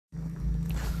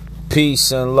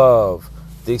Peace and love.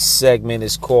 This segment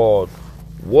is called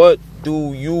What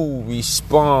Do You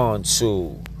Respond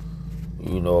To?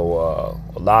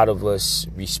 A lot of us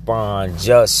respond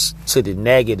just to the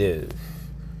negative.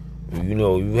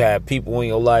 You have people in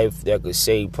your life that could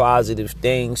say positive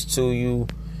things to you,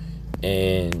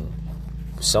 and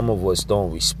some of us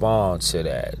don't respond to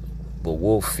that, but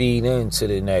we'll feed into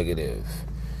the negative.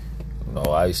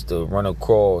 I used to run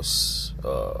across,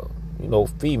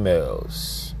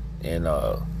 females, and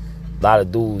a lot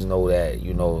of dudes know that,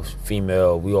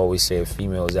 female, we always say a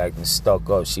female is acting stuck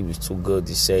up. She was too good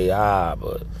to say hi,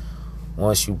 but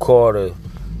once you called her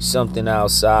something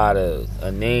outside of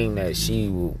a name that she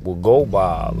will go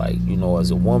by, like, as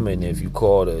a woman, if you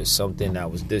called her something that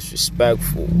was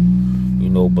disrespectful,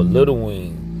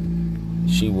 belittling,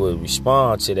 she would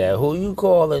respond to that. Who you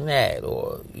calling that?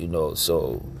 Or,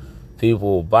 so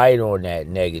people bite on that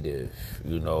negative.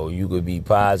 You could be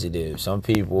positive. Some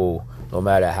people, no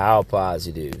matter how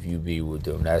positive you be with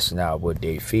them, that's not what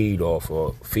they feed off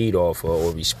of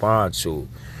or respond to.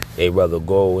 They rather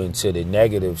go into the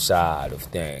negative side of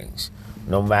things,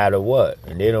 no matter what.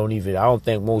 And I don't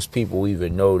think most people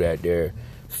even know that they're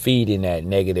feeding that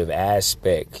negative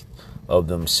aspect of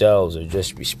themselves or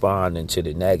just responding to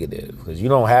the negative. Because you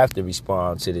don't have to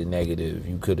respond to the negative.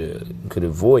 You could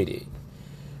avoid it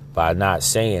by not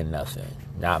saying nothing,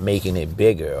 not making it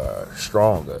bigger or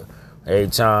stronger. Every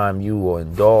time you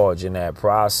indulge in that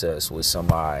process with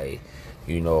somebody,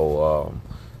 you're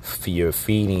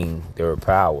feeding their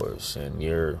powers, and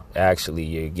you're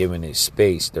giving it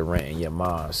space to rent in your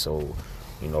mind. So,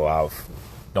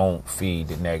 don't feed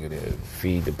the negative,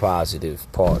 feed the positive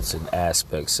parts and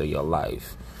aspects of your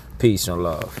life. Peace and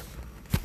love.